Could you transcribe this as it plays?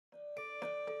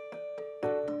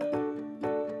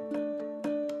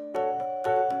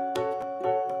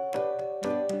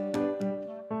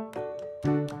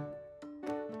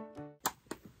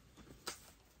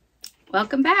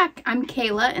Welcome back. I'm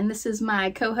Kayla, and this is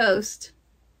my co-host,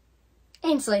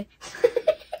 Ainsley.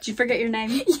 Did you forget your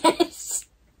name? Yes.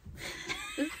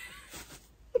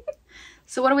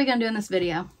 So what are we going to do in this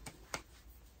video?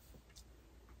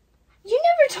 You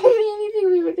never told me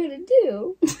anything we were going to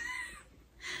do.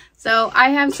 So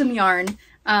I have some yarn.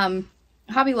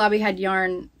 Hobby Lobby had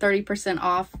yarn 30%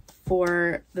 off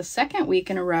for the second week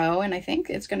in a row, and I think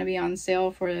it's going to be on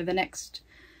sale for the next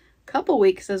couple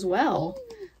weeks as well.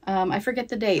 I forget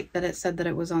the date that it said that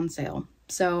it was on sale.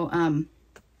 So,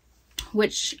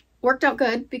 which worked out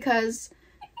good because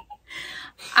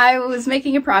I was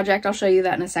making a project. I'll show you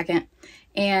that in a second.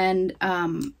 And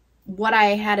what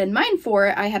I had in mind for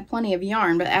it, I had plenty of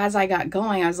yarn, but as I got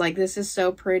going, I was like, this is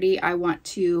so pretty. I want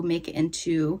to make it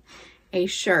into a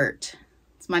shirt.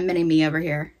 It's my mini me over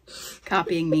here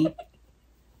copying me.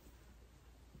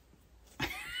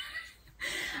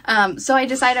 So I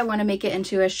decided I want to make it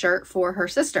into a shirt for her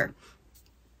sister.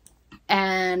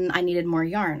 And I needed more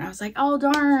yarn. I was like, oh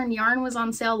darn, yarn was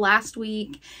on sale last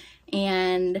week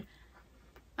and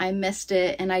I missed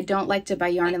it. And I don't like to buy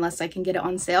yarn unless I can get it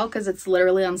on sale because it's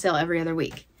literally on sale every other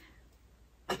week.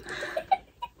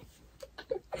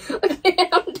 Okay,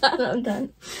 I'm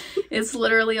done. It's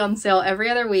literally on sale every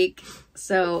other week.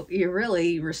 So you're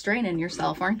really restraining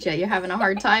yourself, aren't you? You're having a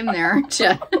hard time there, aren't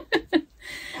you?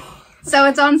 So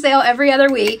it's on sale every other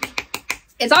week.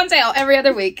 It's on sale every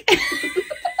other week.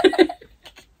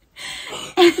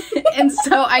 And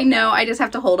so I know I just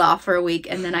have to hold off for a week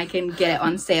and then I can get it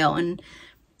on sale and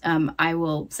I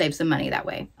will save some money that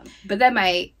way. But then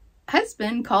my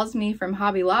husband calls me from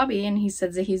Hobby Lobby and he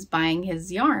says that he's buying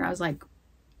his yarn. I was like,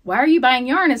 why are you buying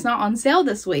yarn? It's not on sale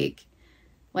this week.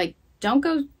 Like, don't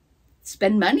go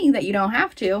spend money that you don't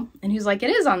have to. And he was like,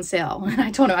 it is on sale. And I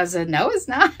told him, I said, no, it's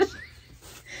not.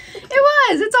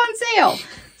 It's on sale.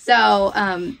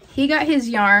 So he got his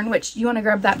yarn, which you want to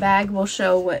grab that bag? We'll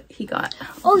show what he got.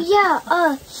 Oh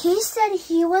yeah, he said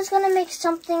he was gonna make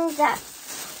something that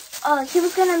he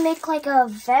was gonna make like a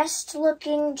vest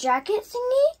looking jacket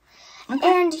thingy.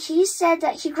 Okay. And he said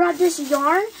that he grabbed this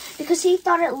yarn because he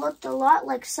thought it looked a lot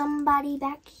like somebody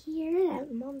back here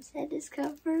that Mom said is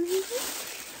covered.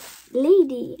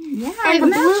 Lady. Yeah, and it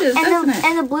matches, doesn't it?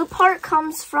 And the blue part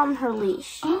comes from her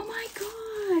leash. Oh my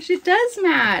gosh, it does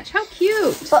match. How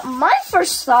cute. But my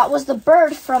first thought was the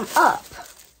bird from Up.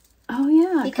 Oh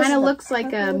yeah, it kind of looks like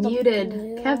a purple, muted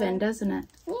blue. Kevin, doesn't it?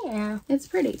 Yeah. It's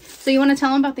pretty. So you want to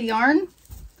tell him about the yarn?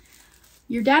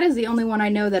 Your dad is the only one I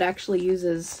know that actually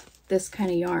uses this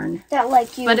kind of yarn. That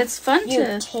like you. But it's fun you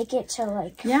to take it to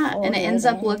like. Yeah, and it ends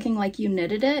up looking like you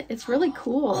knitted it. It's really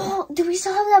cool. Oh, do we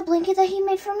still have that blanket that he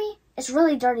made for me? It's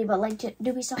really dirty, but like,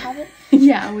 do we still have it?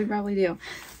 Yeah, we probably do.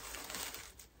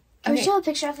 Can we show a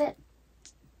picture of it?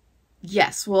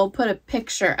 Yes, we'll put a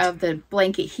picture of the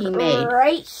blanket he made.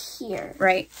 Right here.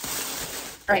 Right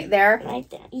there. Right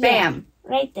there. Bam. Yeah,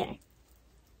 right there.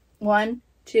 1,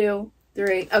 2,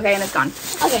 3. Okay, and it's gone.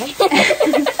 Okay.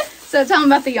 So tell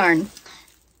him about the yarn. Do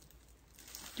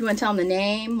you want to tell him the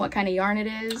name, what kind of yarn it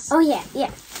is? Oh, yeah.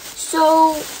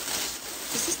 So,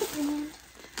 is this the brand?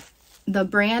 The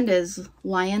brand is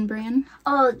Lion Brand.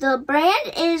 Oh, the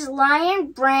brand is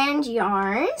Lion Brand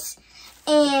Yarns.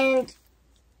 And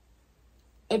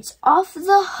it's off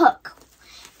the hook.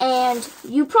 And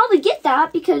you probably get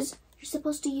that because you're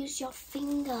supposed to use your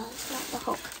fingers, not the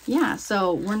hook. Yeah,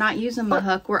 so we're not using the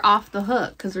hook. We're off the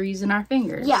hook because we're using our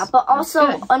fingers. Yeah, but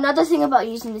also another thing about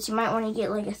using this, you might want to get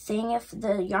like a thing if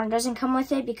the yarn doesn't come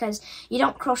with it because you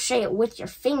don't crochet it with your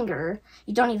finger.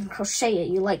 You don't even crochet it.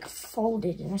 You like fold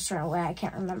it in a certain way. I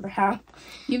can't remember how.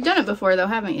 You've done it before though,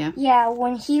 haven't you? Yeah,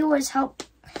 when he was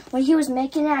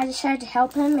making it, I decided to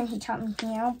help him and he taught me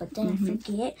how, but then I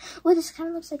forget. Oh, this kind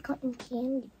of looks like cotton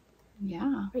candy.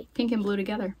 Yeah, pink and blue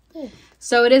together. Yeah.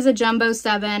 So it is a jumbo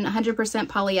 7, 100%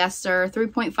 polyester,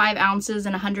 3.5 ounces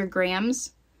and 100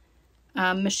 grams.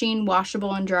 Machine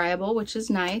washable and dryable, which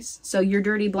is nice. So your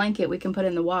dirty blanket we can put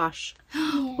in the wash.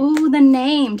 Yeah. Ooh, the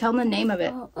name. Tell them the name of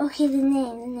it. Oh, okay, the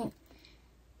name.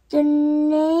 The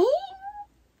name?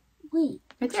 Wait.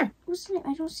 Right there. What's the name?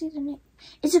 I don't see the name.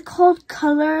 Is it called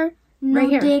Color? Right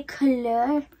here. De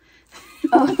Couleur?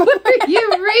 Oh. What are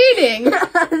you reading?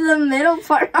 The middle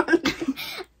part on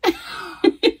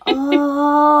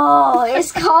Oh,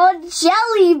 it's called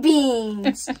jelly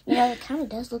beans. You know, it kind of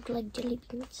does look like jelly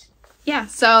beans. Yeah,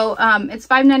 so it's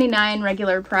 $5.99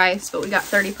 regular price, but we got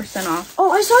 30% off.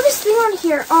 Oh, I saw this thing on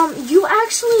here. You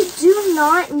actually do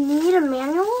not need a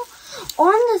manual.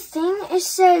 On the thing, it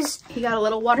says He got a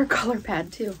little watercolor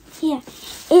pad too. Yeah,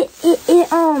 it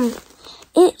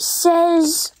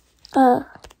says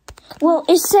well,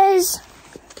 it says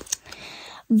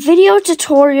video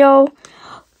tutorial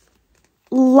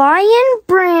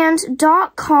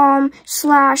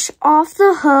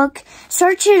lionbrand.com/offthehook.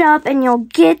 Search it up and you'll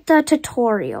get the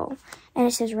tutorial. And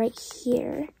it says right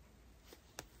here.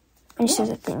 And it says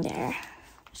a thing there.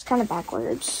 It's kind of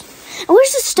backwards. I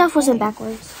wish the stuff wasn't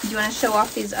backwards. Do you want to show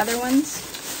off these other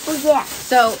ones? Oh, yeah.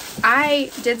 So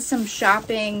I did some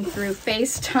shopping through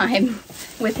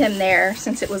FaceTime with him there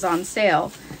since it was on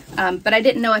sale. But I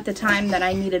didn't know at the time that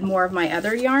I needed more of my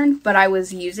other yarn, but I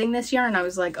was using this yarn. I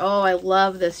was like, oh, I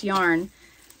love this yarn.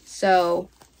 So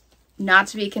not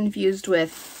to be confused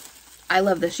with I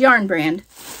love this yarn brand.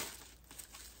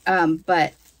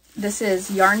 But this is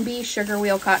Yarn Bee Sugar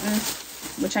Wheel Cotton,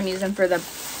 which I'm using for the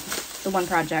one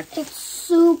project. It's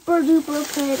super duper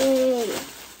pretty.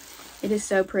 It is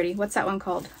so pretty. What's that one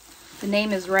called? The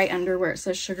name is right under where it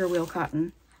says Sugar Wheel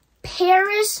Cotton.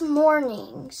 Paris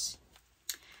Mornings.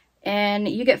 And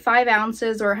you get 5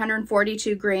 ounces or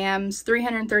 142 grams,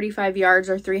 335 yards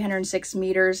or 306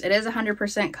 meters. It is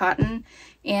 100% cotton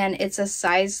and it's a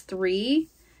size 3.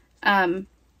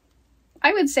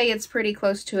 I would say it's pretty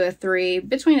close to a 3,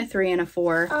 between a 3 and a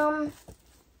 4.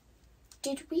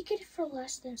 Did we get it for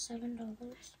less than $7?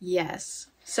 Yes.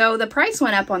 So the price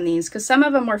went up on these because some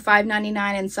of them were $5.99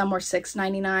 and some were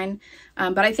 $6.99.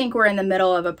 But I think we're in the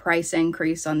middle of a price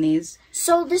increase on these.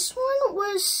 So this one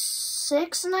was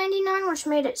 $6.99, which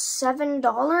made it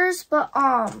 $7. But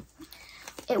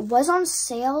it was on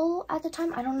sale at the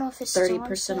time. I don't know if it's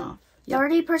 30% off. Yep.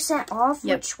 30% off,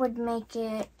 yep. Which would make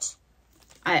it.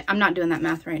 I'm not doing that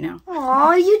math right now.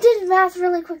 Aw, you did math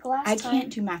really quick last time. I can't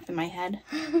do math in my head.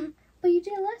 But you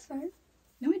did it last time.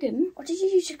 No, I didn't. Or did you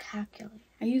use your calculator?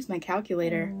 I used my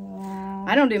calculator. Wow.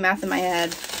 I don't do math in my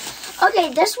head.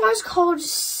 Okay, this one's called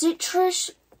Citrus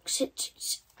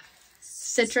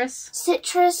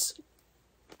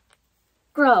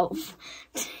Grove.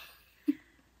 So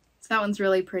that one's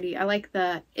really pretty. I like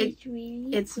the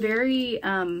it's very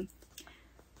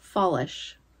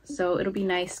fallish. So it'll be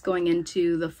nice going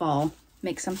into the fall.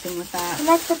 Make something with that. I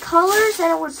like the colors,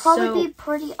 and it would probably be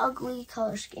pretty ugly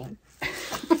color scheme.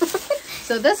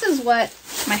 So this is what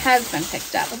my husband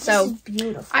picked up. This so is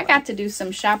beautiful. I got to do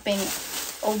some shopping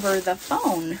over the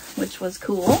phone, which was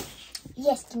cool.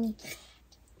 Yes, Kimmy.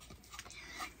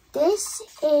 This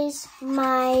is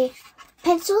my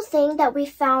pencil thing that we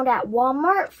found at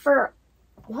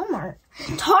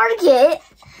Target.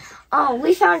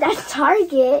 We found at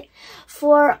Target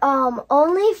for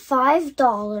only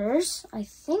 $5. I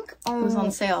think it was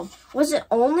on sale. Was it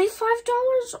only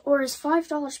 $5, or is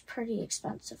 $5 pretty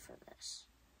expensive for this?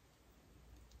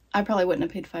 I probably wouldn't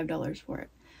have paid $5 for it,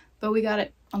 but we got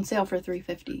it on sale for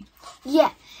 $3.50.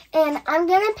 Yeah, and I'm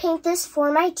gonna paint this for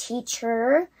my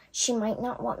teacher. She might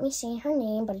not want me saying her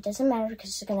name, but it doesn't matter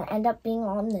because it's gonna end up being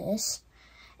on this,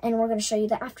 and we're gonna show you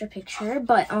the after picture.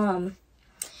 But the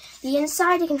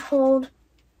inside, it can hold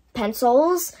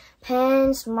pencils,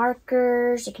 pens,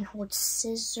 markers. It can hold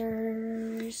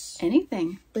scissors.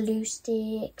 Anything. Glue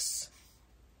sticks.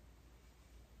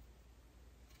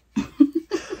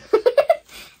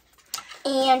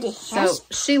 And it has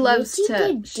she loves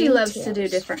to do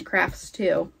different crafts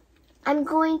too. I'm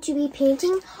going to be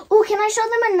painting. Oh, can I show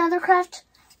them another craft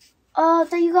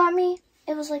that you got me?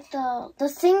 It was like the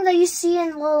thing that you see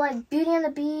in little like Beauty and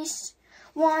the Beast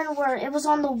one, where it was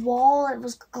on the wall. It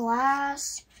was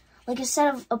glass, like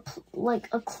instead of a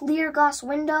clear glass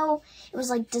window, it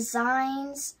was like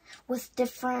designs with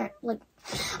different like.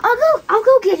 I'll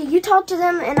go get it. You talk to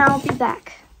them and I'll be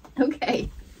back. Okay.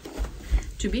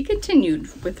 To be continued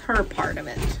with her part of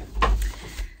it.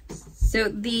 So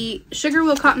the Sugar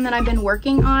Wheel Cotton that I've been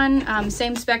working on,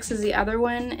 same specs as the other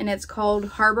one, and it's called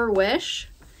Harbor Wish.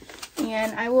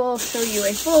 And I will show you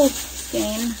a full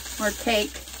skein or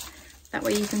cake. That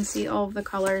way you can see all of the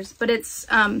colors. But it's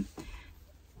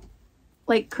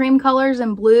like cream colors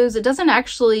and blues. It doesn't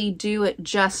actually do it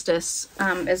justice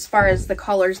as far as the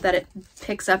colors that it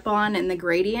picks up on and the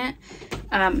gradient.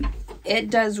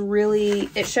 It does really,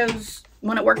 it shows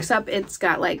when it works up, it's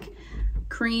got like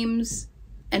creams,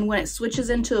 and when it switches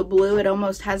into a blue, it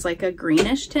almost has like a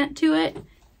greenish tint to it.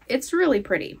 It's really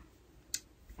pretty.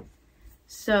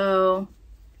 So,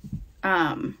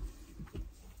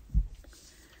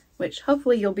 which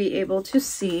hopefully you'll be able to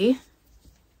see.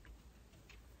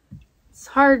 It's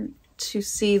hard to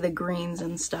see the greens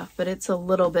and stuff, but it's a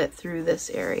little bit through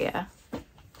this area.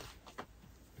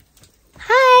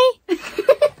 Hi!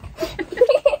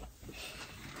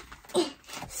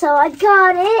 So I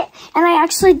got it, and I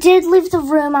actually did leave the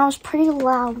room. I was pretty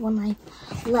loud when I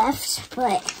left,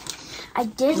 but I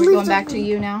did leave the room. We're going back to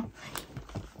you now?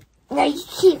 No, you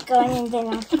keep going and then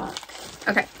I'll talk.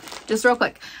 Okay, just real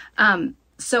quick.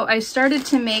 So I started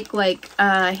to make like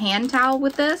a hand towel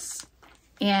with this,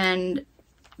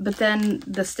 but then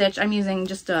the stitch, I'm using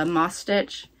just a moss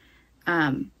stitch.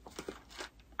 I'm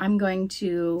going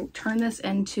to turn this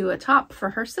into a top for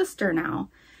her sister now.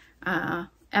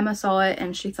 Emma saw it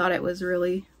and she thought it was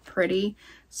really pretty.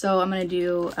 So I'm going to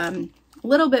do a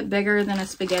little bit bigger than a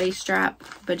spaghetti strap,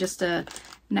 but just a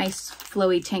nice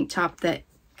flowy tank top that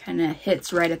kind of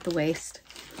hits right at the waist.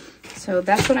 So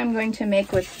that's what I'm going to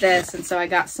make with this. And so I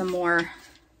got some more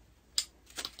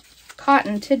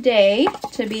cotton today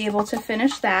to be able to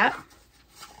finish that.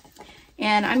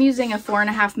 And I'm using a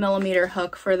 4.5 millimeter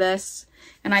hook for this.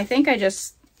 And I think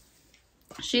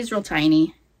she's real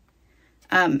tiny.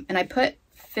 And I put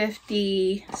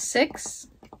 56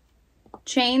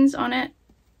 chains on it.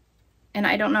 And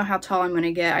I don't know how tall I'm going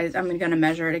to get. I'm going to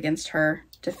measure it against her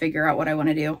to figure out what I want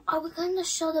to do. Are we going to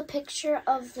show the picture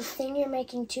of the thing you're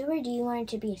making too, or do you want it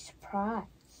to be a surprise?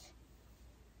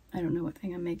 I don't know what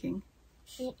thing I'm making.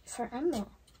 For Emma.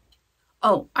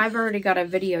 Oh, I've already got a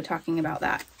video talking about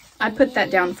that. I put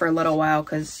that down for a little while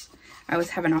because I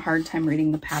was having a hard time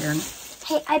reading the pattern.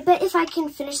 Hey, I bet if I can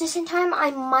finish this in time,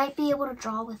 I might be able to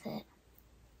draw with it.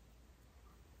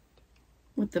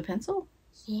 With the pencil?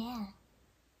 Yeah.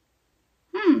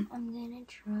 I'm gonna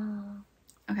draw.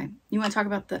 Okay, you want to talk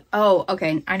about the... Oh,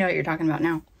 okay, I know what you're talking about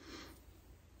now.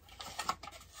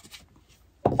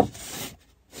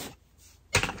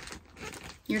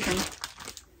 Your turn.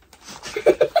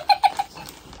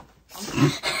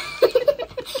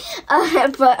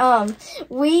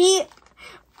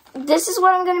 This is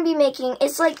what I'm gonna be making.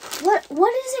 It's like, what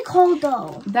is it called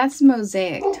though? That's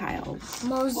mosaic tiles.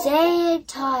 Mosaic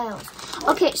tiles.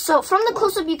 Okay, so from the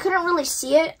close-up you couldn't really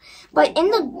see it, but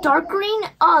in the dark green,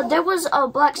 there was a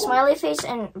black smiley face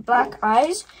and black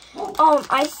eyes.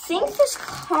 I think this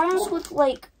comes with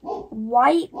like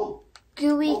white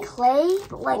gooey clay,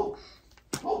 but like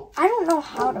I don't know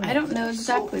how to. I don't know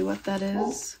exactly what that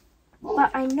is.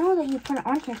 But I know that you put it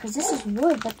on here because this is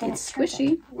wood, but then it's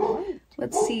squishy.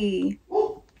 Let's see.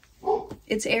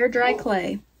 It's air dry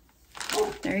clay.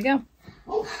 There you go.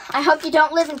 I hope you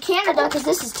don't live in Canada because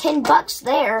this is $10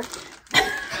 there.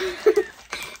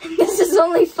 This is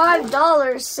only $5,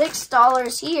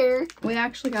 $6 here. We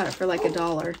actually got it for like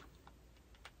 $1.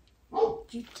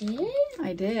 You did?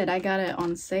 I did. I got it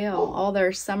on sale. All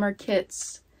their summer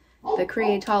kits. The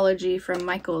Creatology from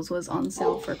Michaels was on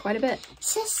sale for quite a bit. It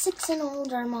says 6 and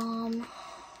older, Mom.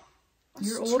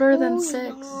 You're older than 6.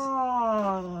 It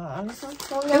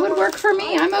would work for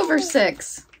me. I'm over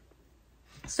 6.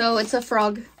 So it's a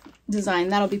frog design.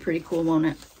 That'll be pretty cool, won't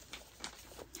it?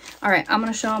 All right, I'm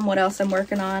going to show them what else I'm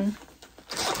working on.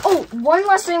 Oh, one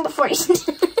last thing before you...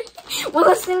 One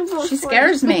last thing before... She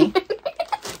scares me.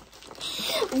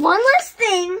 One last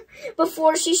thing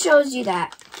before she shows you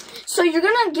that. So you're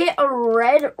going to get a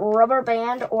red rubber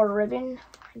band or ribbon.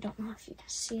 I don't know if you can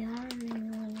see that.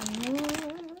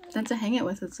 That's to hang it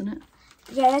with, isn't it?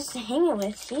 Yeah, that's to hang it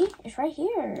with. See? It's right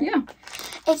here. Yeah.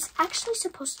 It's actually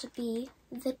supposed to be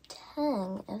the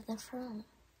tongue of the front.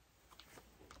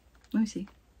 Let me see.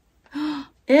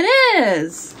 It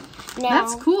is! Now,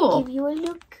 that's cool. Give you a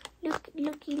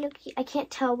looky. I can't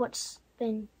tell what's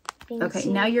been being Okay,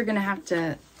 seen. now you're going to have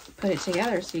to put it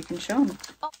together so you can show them.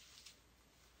 Oh.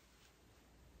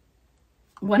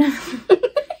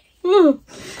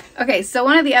 Okay, so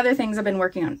one of the other things I've been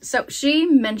working on. So she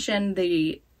mentioned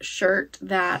the shirt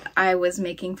that I was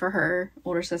making for her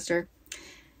older sister.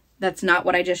 That's not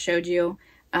what I just showed you.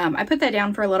 I put that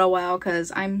down for a little while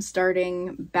because I'm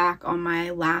starting back on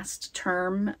my last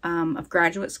term of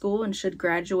graduate school and should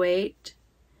graduate,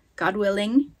 God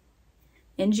willing,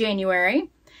 in January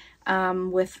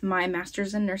with my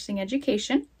master's in nursing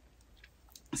education.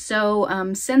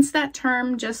 So since that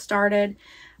term just started,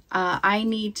 I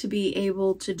need to be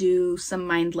able to do some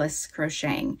mindless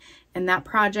crocheting. And that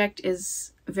project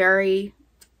is very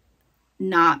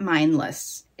not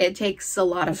mindless. It takes a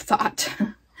lot of thought.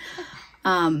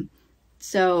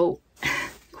 So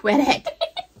quit it.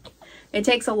 It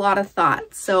takes a lot of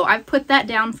thought. So I've put that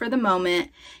down for the moment,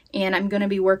 and I'm going to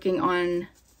be working on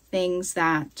things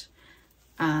that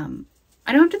I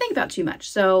don't have to think about too much.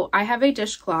 So I have a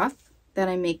dishcloth that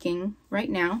I'm making right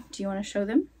now. Do you want to show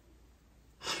them?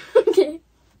 Okay.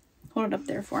 Hold it up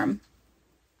there for him.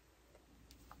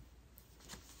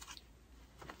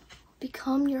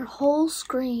 Become your whole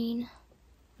screen.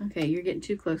 Okay, you're getting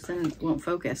too close, then it won't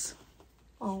focus.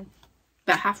 Oh.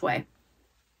 About halfway.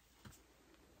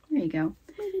 There you go.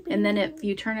 And then if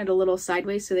you turn it a little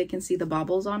sideways so they can see the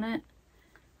bobbles on it.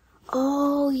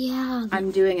 Oh, yeah.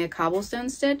 I'm doing a cobblestone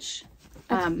stitch.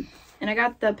 And I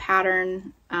got the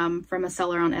pattern from a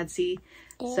seller on Etsy.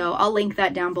 So I'll link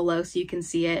that down below so you can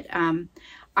see it.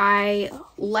 I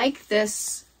like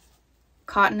this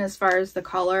cotton as far as the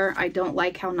color. I don't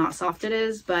like how not soft it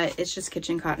is, but it's just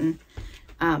kitchen cotton.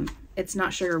 It's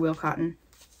not sugar wheel cotton.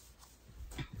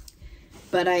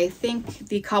 But I think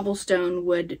the cobblestone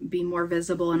would be more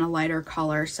visible in a lighter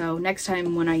color. So next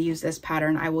time when I use this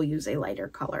pattern, I will use a lighter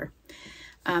color.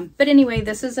 But anyway,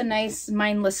 this is a nice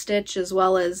mindless stitch as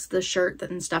well as the shirt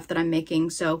and stuff that I'm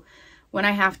making. So when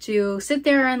I have to sit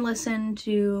there and listen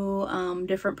to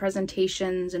different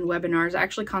presentations and webinars, I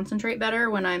actually concentrate better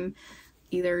when I'm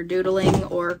either doodling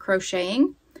or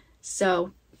crocheting.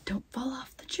 So don't fall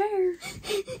off the chair.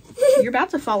 You're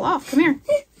about to fall off. Come here.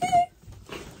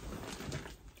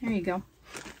 There you go.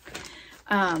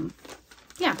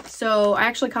 Yeah, so I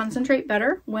actually concentrate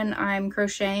better when I'm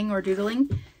crocheting or doodling.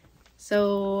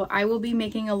 So I will be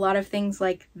making a lot of things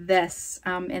like this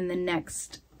in the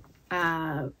next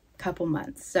couple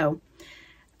months. So,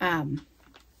 and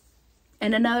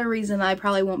another reason I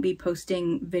probably won't be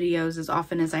posting videos as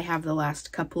often as I have the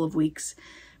last couple of weeks,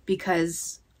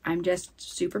 because I'm just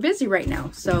super busy right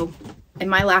now. So, and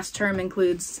my last term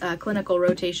includes clinical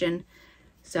rotation.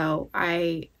 So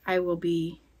I will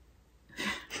be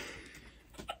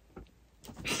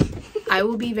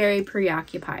very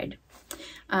preoccupied.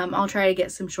 I'll try to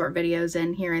get some short videos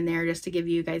in here and there just to give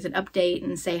you guys an update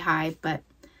and say hi, but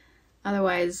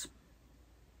otherwise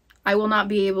I will not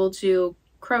be able to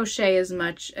crochet as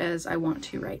much as I want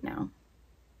to right now.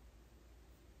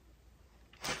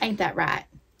 Ain't that right?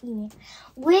 Yeah.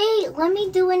 Wait, let me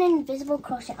do an invisible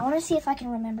crochet. I want to see if I can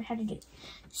remember how to do it.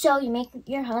 So you make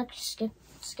your hook, skip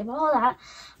all that,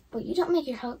 but you don't make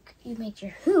your hook, you make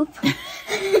your hoop.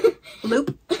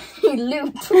 Loop.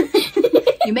 Loop.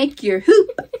 You make your hoop.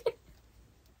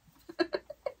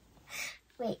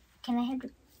 Wait, can I have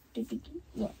the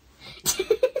yeah.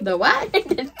 The what?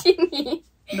 The thingy.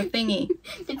 The thingy.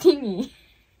 The thingy.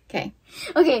 Okay.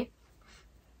 Okay.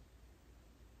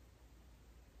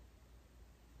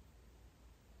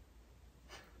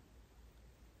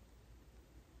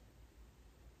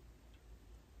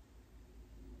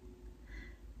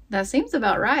 That seems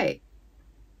about right.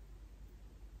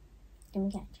 Then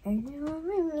we got turn it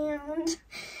around.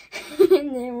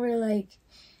 And then we're like,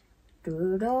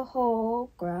 through the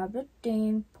hole, grab the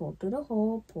thing, pull through the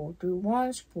hole, pull through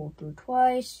once, pull through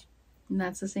twice. And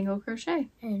that's a single crochet.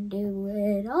 And do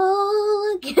it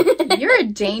all again. You're a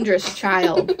dangerous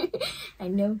child. I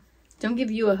know. Don't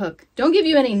give you a hook. Don't give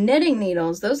you any knitting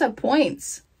needles. Those have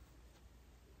points.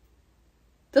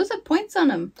 Those have points on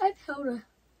them. I've held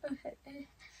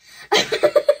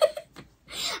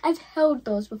I've held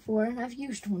those before, and I've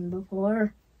used one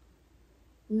before.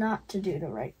 Not to do the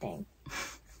right thing.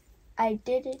 I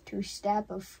did it to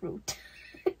stab a fruit.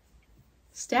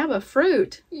 Stab a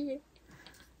fruit? Yeah.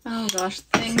 Oh gosh,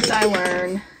 things I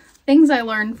learn. Things I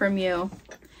learn from you.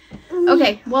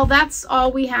 Okay, well that's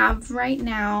all we have right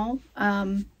now.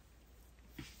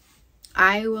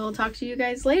 I will talk to you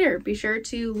guys later. Be sure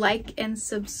to like and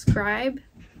subscribe.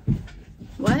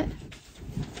 What?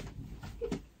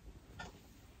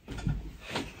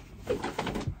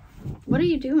 What are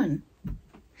you doing?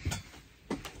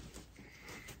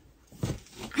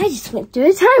 I just went through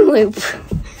a time loop.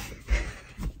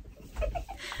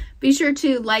 Be sure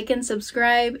to like and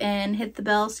subscribe and hit the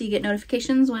bell so you get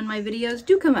notifications when my videos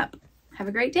do come up. Have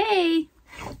a great day.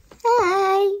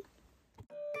 Bye.